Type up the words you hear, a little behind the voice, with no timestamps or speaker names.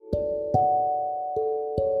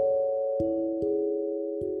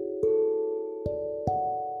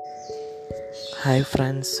Hi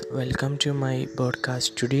friends, welcome to my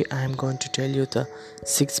podcast. Today I am going to tell you the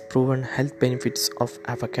 6 proven health benefits of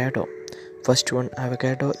avocado. First one,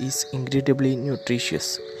 avocado is incredibly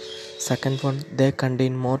nutritious. Second one, they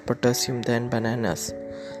contain more potassium than bananas.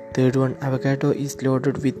 Third one, avocado is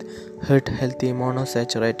loaded with heart healthy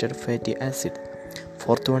monosaturated fatty acid.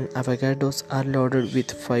 Fourth one, avocados are loaded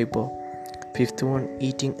with fiber. Fifth one,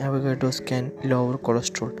 eating avocados can lower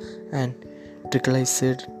cholesterol and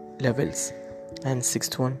triglyceride levels. And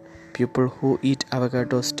sixth one, people who eat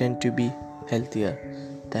avocados tend to be healthier.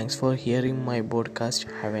 Thanks for hearing my podcast.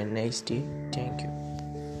 Have a nice day. Thank you.